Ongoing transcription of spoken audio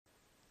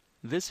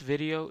This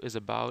video is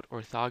about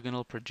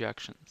orthogonal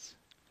projections.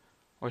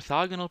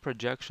 Orthogonal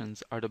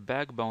projections are the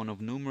backbone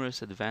of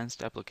numerous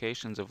advanced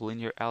applications of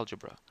linear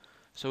algebra,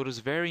 so it is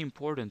very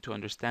important to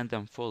understand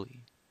them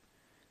fully.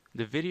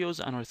 The videos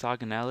on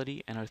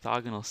orthogonality and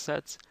orthogonal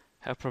sets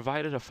have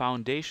provided a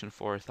foundation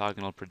for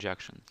orthogonal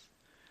projections.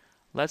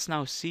 Let's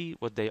now see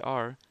what they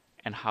are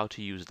and how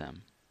to use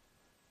them.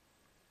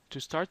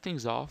 To start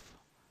things off,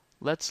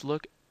 let's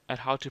look at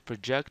how to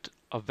project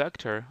a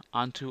vector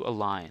onto a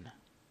line.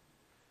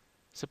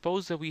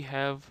 Suppose that we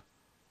have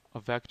a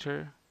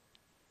vector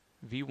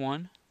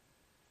v1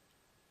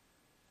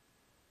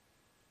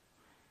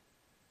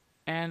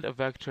 and a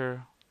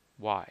vector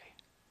y.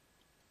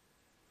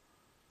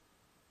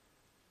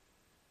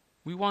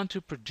 We want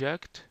to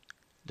project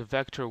the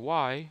vector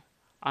y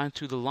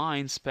onto the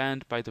line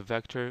spanned by the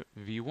vector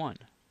v1.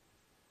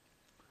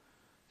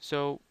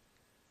 So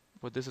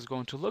what this is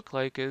going to look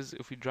like is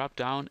if we drop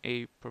down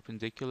a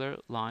perpendicular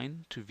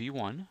line to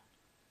v1,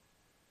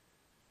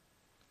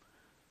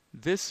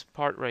 this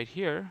part right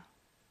here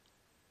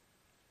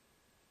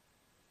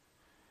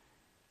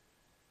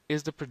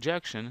is the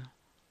projection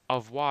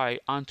of y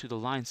onto the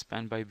line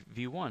spanned by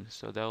v1.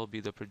 So that will be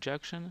the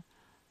projection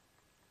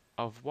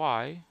of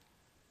y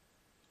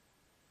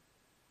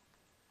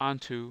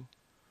onto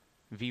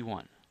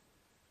v1.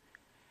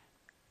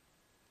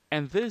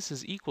 And this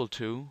is equal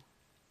to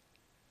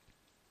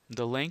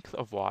the length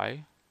of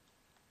y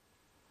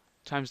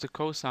times the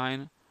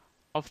cosine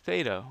of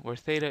theta, where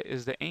theta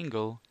is the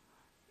angle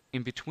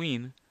in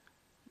between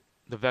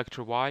the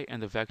vector y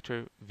and the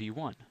vector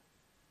v1.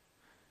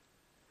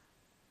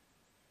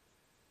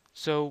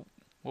 So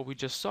what we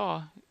just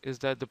saw is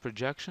that the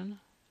projection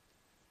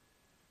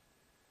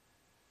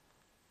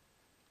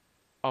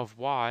of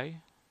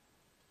y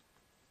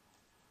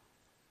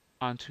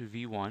onto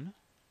v1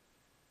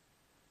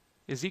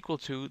 is equal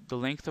to the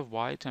length of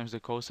y times the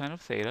cosine of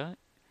theta,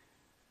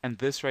 and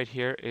this right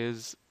here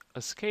is a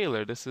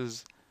scalar. This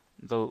is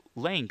the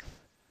length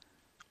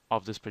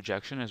of this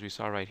projection, as we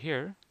saw right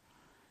here,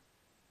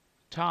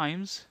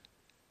 times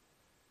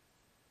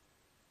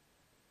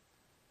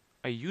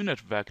a unit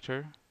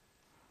vector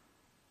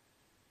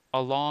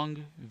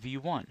along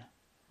v1,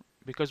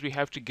 because we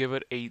have to give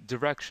it a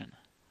direction.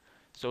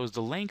 So it's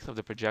the length of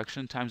the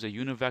projection times a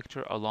unit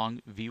vector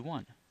along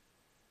v1.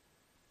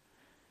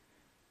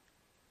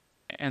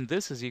 And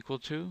this is equal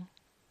to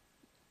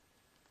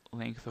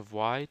length of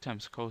y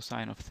times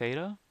cosine of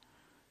theta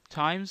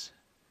times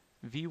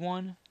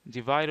v1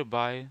 divided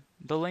by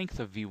the length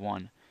of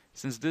v1.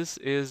 Since this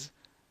is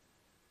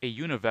a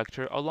unit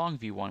vector along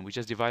v1, we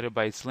just divided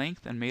by its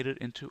length and made it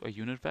into a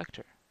unit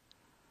vector.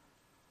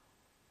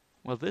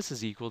 Well, this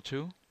is equal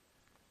to,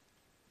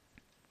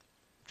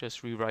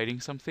 just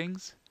rewriting some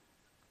things,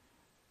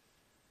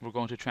 we're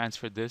going to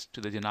transfer this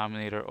to the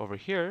denominator over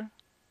here,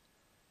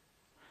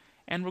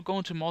 and we're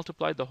going to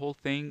multiply the whole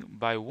thing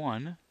by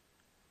 1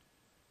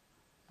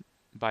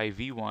 by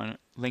v1,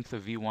 length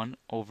of v1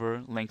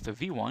 over length of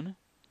v1,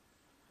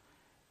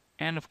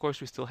 and of course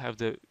we still have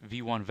the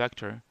v1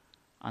 vector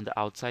on the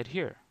outside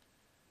here.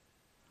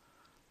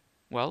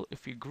 Well,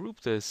 if we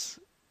group this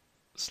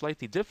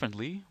slightly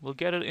differently, we'll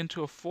get it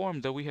into a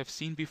form that we have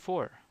seen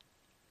before.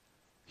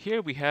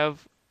 Here we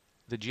have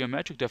the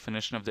geometric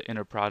definition of the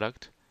inner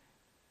product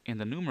in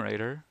the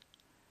numerator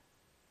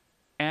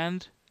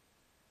and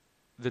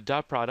the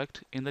dot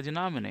product in the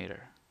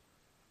denominator.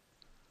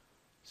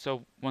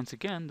 So once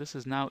again, this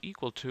is now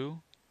equal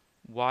to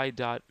y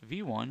dot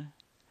v1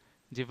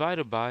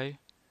 divided by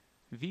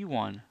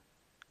v1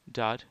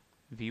 dot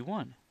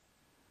v1.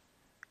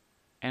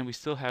 And we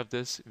still have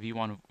this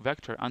v1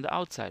 vector on the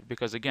outside,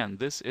 because again,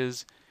 this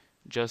is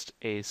just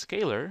a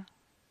scalar,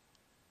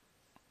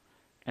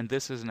 and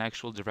this is an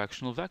actual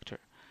directional vector.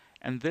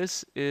 And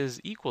this is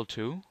equal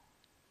to,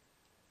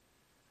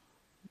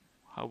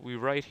 how we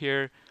write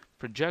here,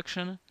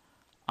 projection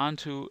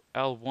onto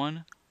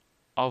L1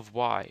 of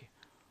y,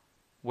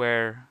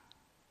 where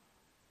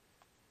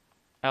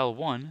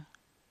L1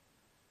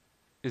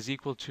 is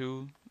equal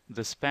to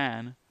the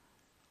span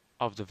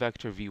of the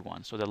vector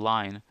v1, so the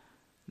line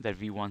that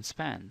v1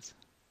 spans.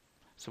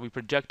 So we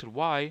projected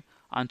y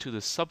onto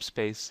the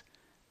subspace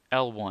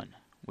L1,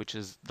 which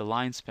is the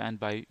line spanned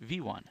by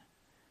v1.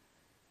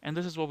 And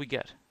this is what we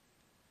get.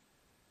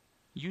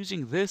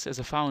 Using this as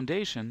a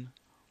foundation,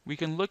 we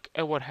can look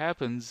at what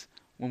happens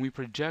when we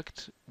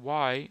project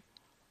y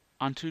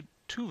onto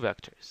two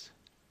vectors.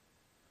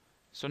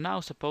 So now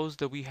suppose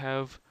that we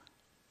have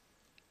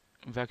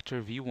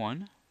vector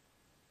v1,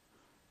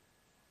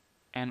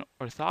 an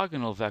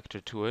orthogonal vector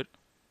to it,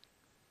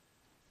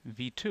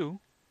 v2,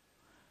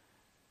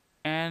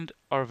 and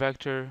our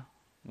vector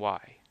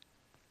y.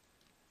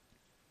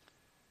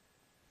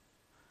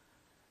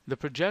 The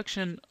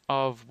projection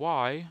of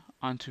y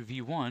onto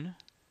v1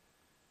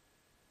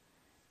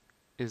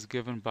 is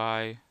given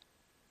by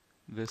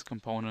this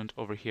component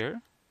over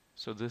here.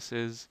 So this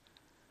is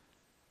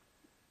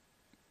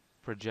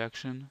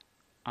projection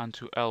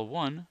onto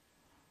L1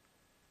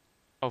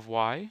 of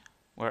y,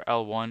 where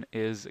L1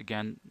 is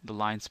again the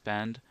line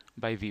spanned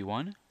by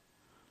v1.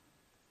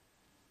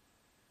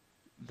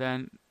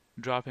 then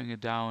dropping it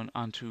down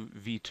onto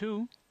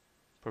V2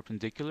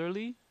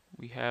 perpendicularly,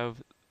 we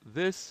have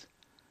this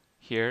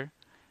here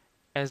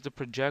as the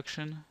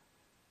projection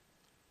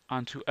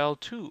onto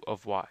L2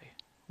 of y,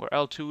 where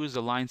L2 is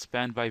the line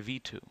spanned by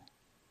V2.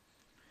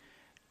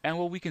 And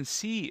what we can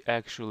see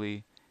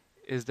actually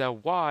is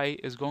that y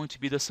is going to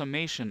be the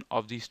summation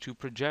of these two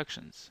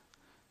projections.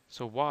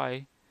 So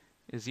y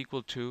is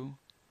equal to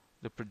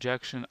the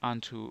projection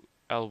onto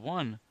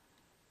L1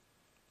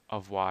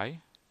 of y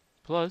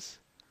plus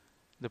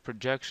the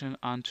projection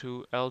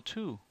onto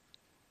L2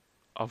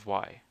 of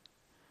y,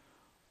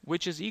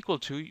 which is equal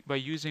to, by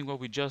using what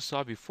we just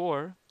saw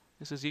before,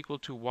 this is equal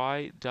to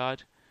y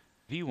dot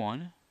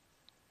v1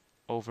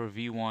 over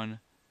v1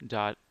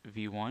 dot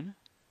v1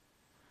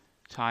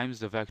 times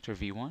the vector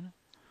v1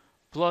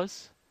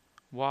 plus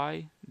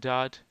y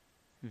dot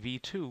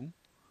v2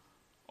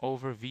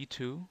 over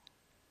v2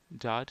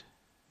 dot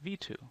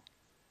v2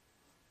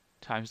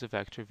 times the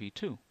vector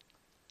v2.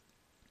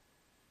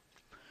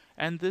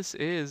 And this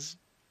is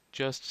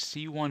just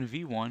c1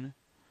 v1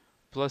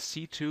 plus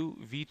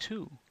c2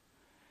 v2,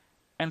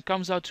 and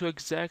comes out to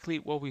exactly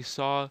what we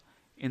saw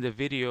in the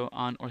video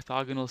on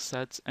orthogonal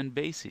sets and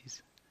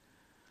bases.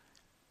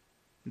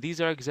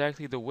 These are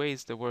exactly the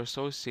weights that were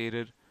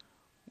associated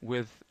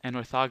with an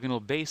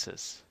orthogonal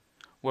basis,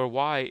 where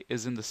y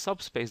is in the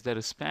subspace that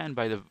is spanned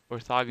by the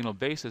orthogonal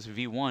basis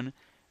v1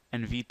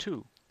 and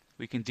v2.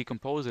 We can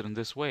decompose it in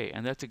this way,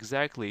 and that's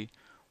exactly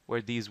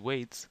where these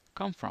weights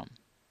come from.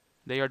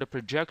 They are the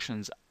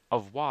projections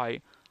of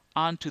y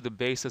onto the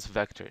basis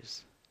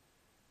vectors.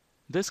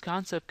 This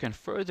concept can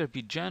further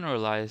be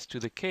generalized to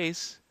the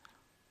case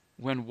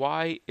when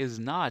y is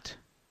not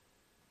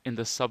in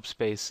the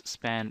subspace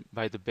spanned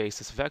by the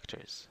basis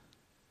vectors.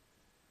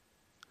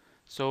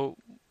 So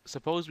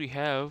suppose we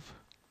have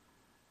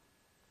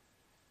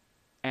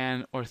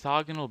an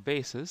orthogonal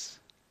basis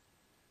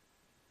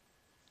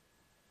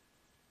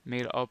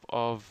made up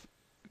of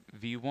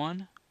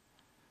v1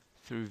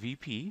 through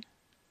vp,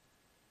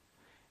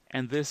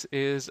 and this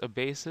is a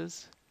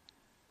basis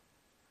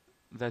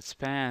that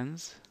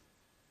spans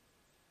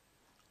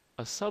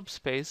a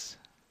subspace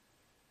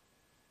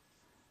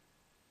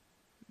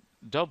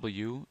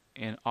W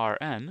in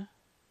Rn.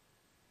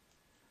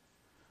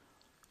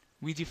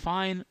 We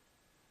define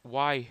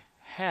y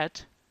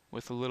hat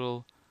with a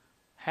little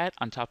hat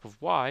on top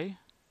of y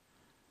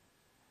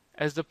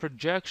as the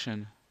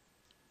projection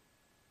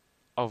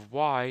of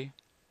y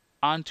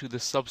onto the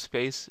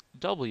subspace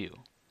W.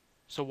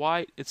 So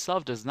y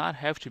itself does not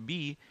have to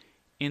be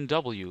in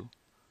W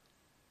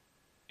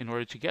in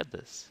order to get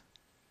this.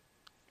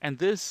 And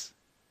this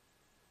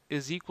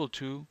is equal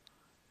to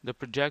the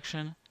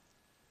projection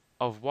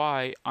of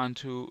y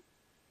onto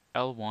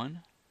L1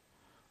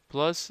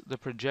 plus the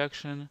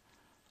projection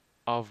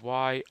of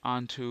y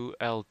onto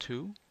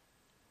L2,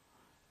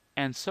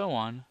 and so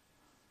on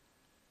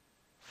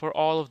for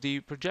all of the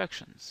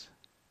projections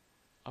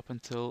up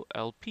until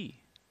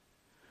LP,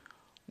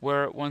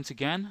 where once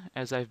again,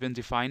 as I've been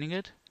defining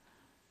it,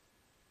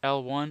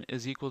 L1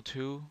 is equal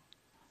to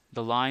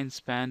the line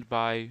spanned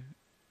by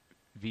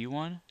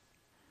V1,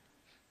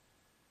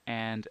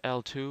 and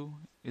L2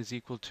 is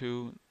equal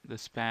to the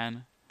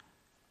span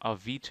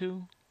of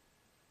V2,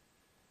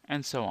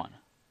 and so on.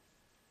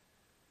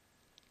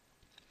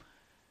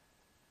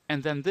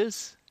 And then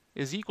this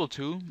is equal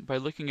to, by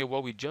looking at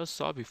what we just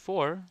saw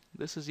before,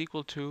 this is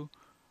equal to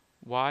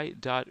y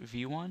dot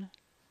v1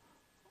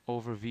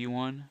 over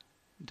v1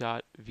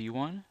 dot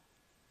v1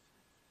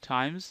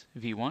 times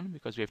v1,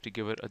 because we have to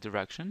give it a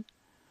direction,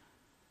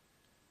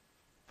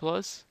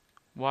 plus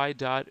y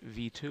dot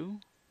v2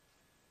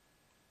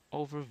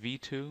 over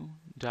v2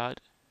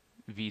 dot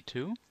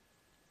v2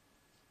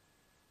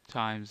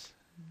 times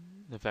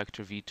the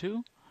vector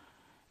v2,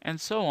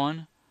 and so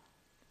on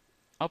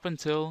up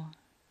until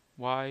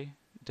y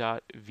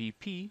dot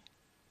vp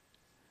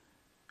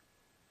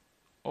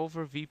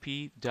over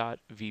vp dot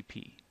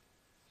vp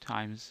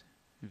times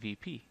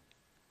vp.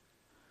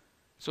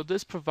 So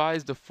this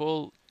provides the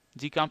full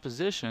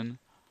decomposition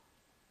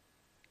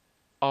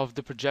of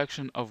the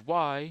projection of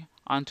y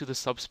onto the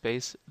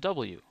subspace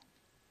W,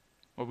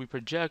 where we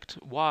project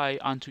y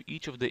onto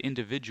each of the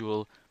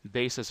individual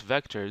basis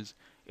vectors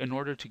in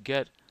order to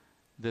get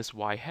this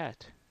y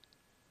hat.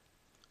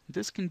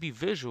 This can be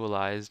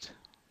visualized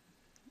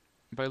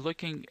by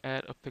looking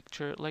at a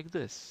picture like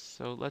this.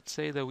 So let's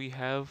say that we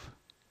have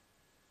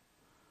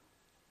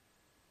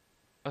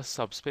a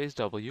subspace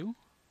W,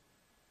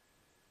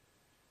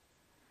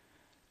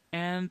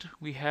 and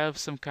we have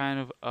some kind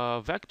of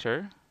a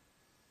vector.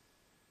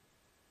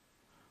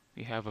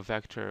 We have a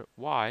vector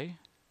y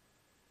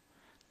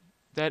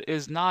that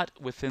is not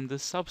within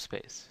this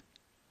subspace.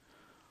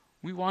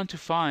 We want to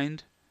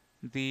find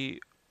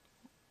the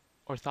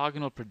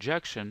orthogonal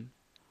projection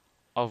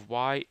of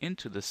y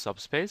into the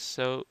subspace,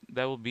 so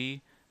that will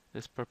be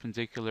this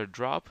perpendicular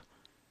drop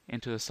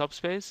into the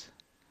subspace,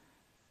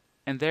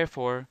 and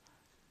therefore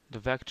the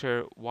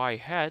vector y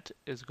hat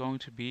is going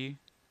to be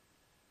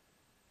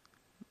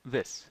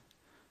this.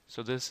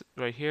 So this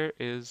right here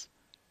is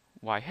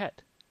y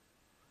hat.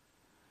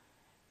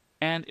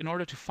 And in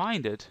order to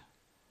find it,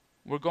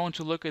 we're going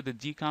to look at the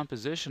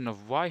decomposition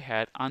of y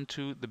hat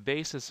onto the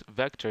basis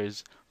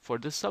vectors for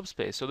this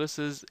subspace. So this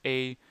is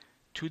a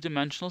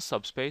two-dimensional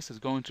subspace. It's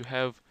going to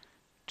have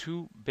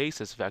two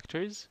basis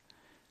vectors,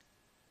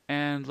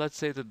 and let's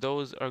say that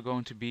those are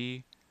going to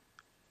be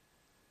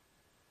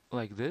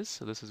like this.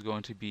 So this is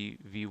going to be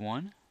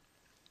v1,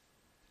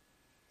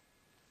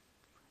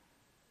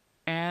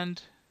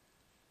 and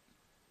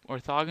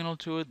orthogonal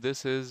to it,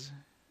 this is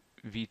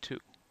v2.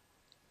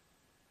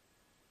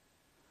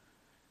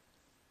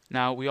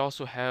 Now we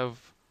also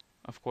have,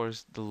 of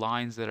course, the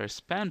lines that are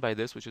spanned by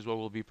this, which is what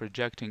we'll be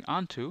projecting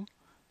onto.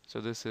 So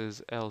this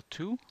is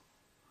L2,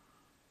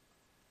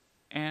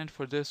 and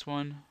for this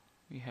one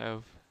we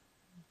have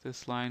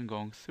this line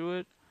going through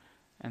it,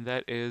 and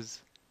that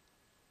is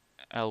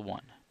L1.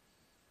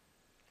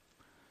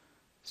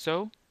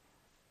 So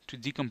to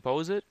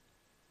decompose it,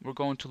 we're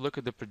going to look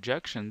at the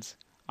projections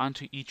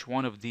onto each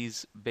one of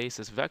these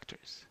basis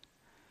vectors.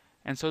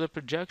 And so the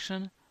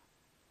projection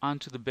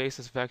onto the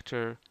basis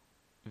vector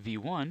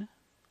v1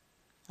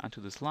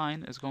 onto this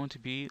line is going to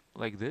be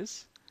like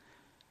this,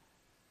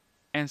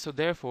 and so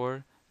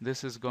therefore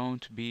this is going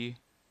to be,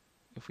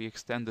 if we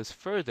extend this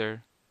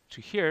further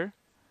to here,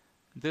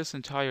 this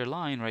entire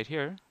line right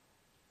here,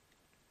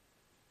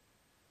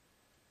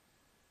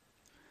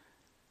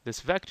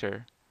 this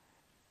vector,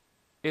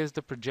 is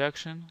the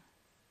projection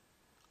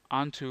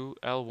onto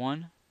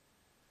L1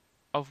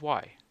 of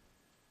y.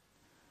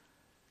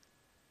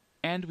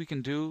 And we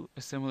can do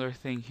a similar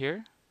thing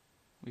here.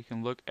 We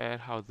can look at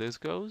how this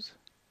goes.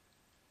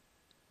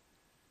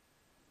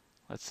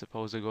 Let's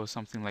suppose it goes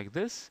something like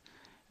this.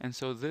 And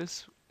so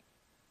this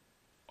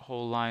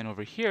whole line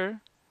over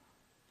here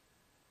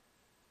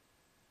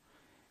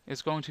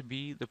is going to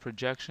be the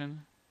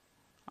projection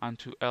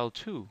onto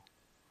L2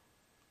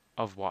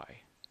 of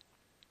y.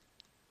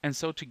 And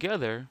so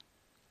together,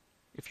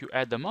 if you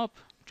add them up,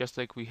 just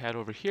like we had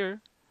over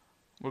here,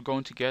 we're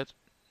going to get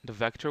the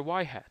vector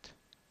y hat.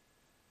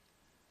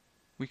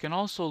 We can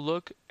also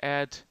look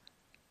at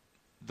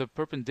the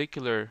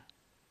perpendicular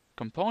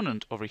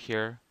component over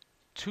here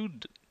to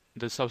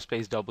the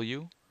subspace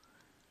W,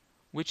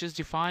 which is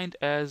defined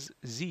as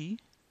z,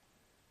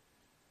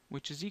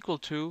 which is equal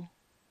to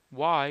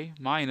y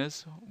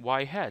minus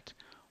y hat.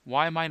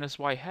 Y minus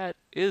y hat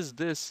is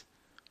this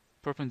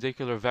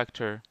perpendicular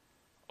vector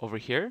over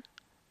here,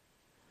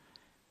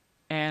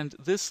 and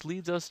this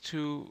leads us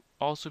to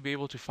also be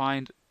able to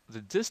find the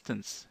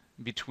distance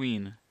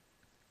between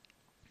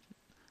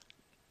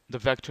the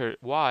vector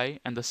y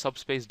and the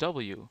subspace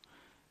W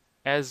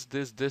as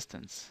this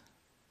distance,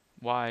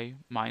 y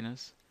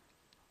minus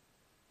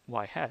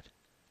y hat.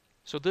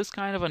 So this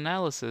kind of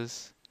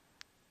analysis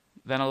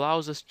then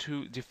allows us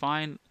to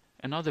define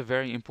another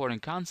very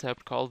important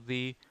concept called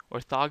the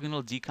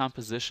orthogonal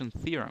decomposition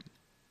theorem.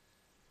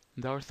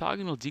 The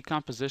orthogonal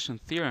decomposition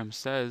theorem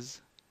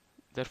says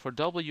that for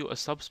W, a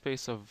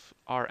subspace of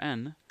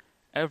Rn,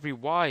 every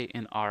y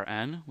in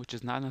Rn, which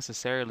is not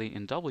necessarily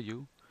in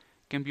W,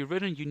 can be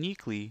written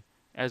uniquely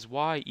as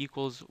y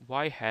equals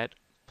y hat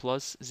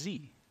plus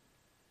z,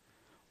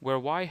 where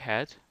y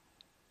hat,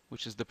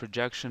 which is the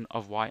projection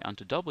of y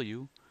onto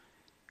W,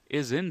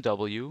 is in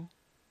W,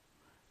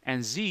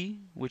 and z,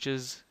 which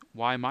is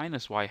y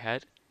minus y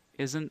hat,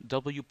 is in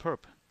W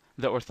perp,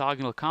 the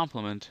orthogonal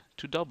complement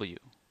to W.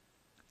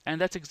 And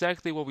that's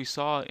exactly what we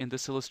saw in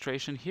this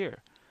illustration here,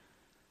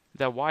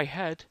 that y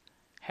hat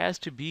has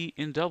to be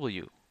in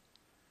W,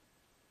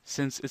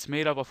 since it's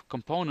made up of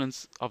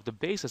components of the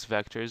basis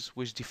vectors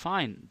which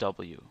define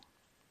W.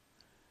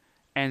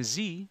 And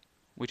z,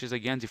 which is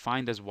again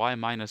defined as y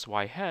minus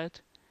y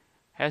hat,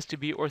 has to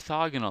be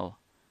orthogonal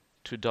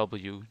to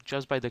W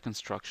just by the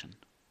construction.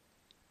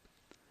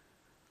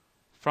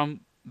 From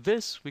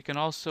this, we can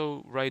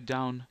also write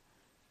down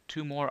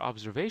two more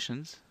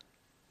observations,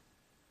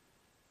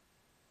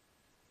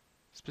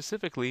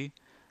 specifically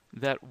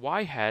that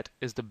y hat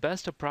is the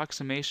best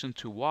approximation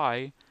to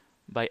y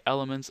by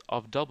elements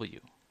of W.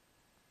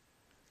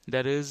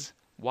 That is,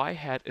 y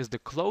hat is the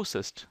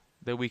closest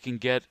that we can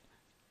get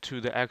to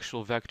the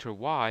actual vector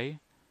y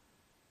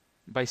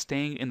by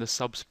staying in the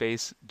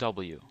subspace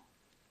W.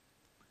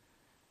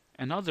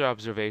 Another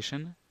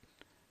observation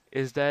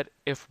is that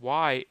if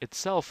y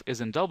itself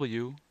is in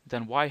W,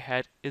 then y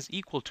hat is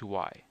equal to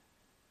y.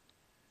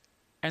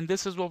 And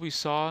this is what we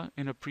saw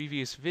in a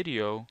previous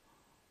video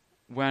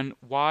when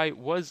y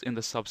was in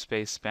the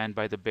subspace spanned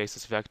by the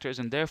basis vectors,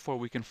 and therefore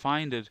we can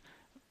find it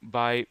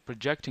by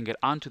projecting it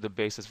onto the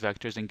basis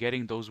vectors and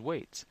getting those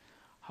weights.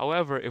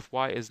 However, if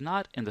y is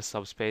not in the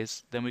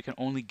subspace, then we can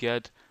only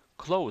get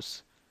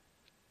close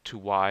to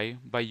y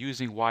by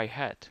using y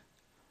hat.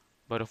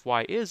 But if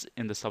y is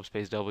in the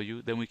subspace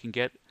W, then we can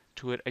get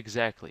to it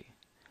exactly,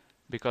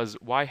 because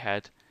y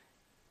hat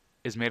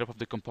is made up of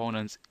the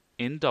components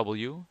in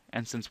W,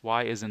 and since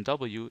y is in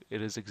W,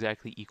 it is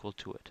exactly equal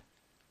to it.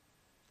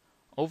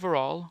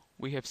 Overall,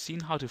 we have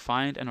seen how to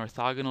find an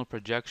orthogonal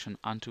projection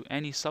onto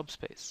any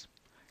subspace,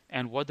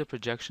 and what the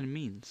projection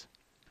means.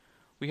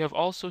 We have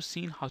also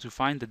seen how to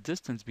find the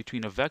distance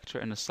between a vector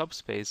and a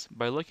subspace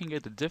by looking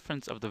at the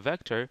difference of the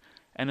vector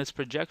and its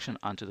projection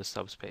onto the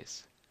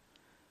subspace.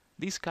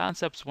 These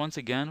concepts once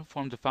again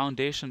form the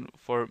foundation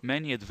for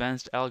many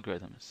advanced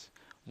algorithms,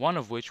 one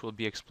of which will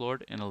be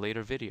explored in a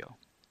later video.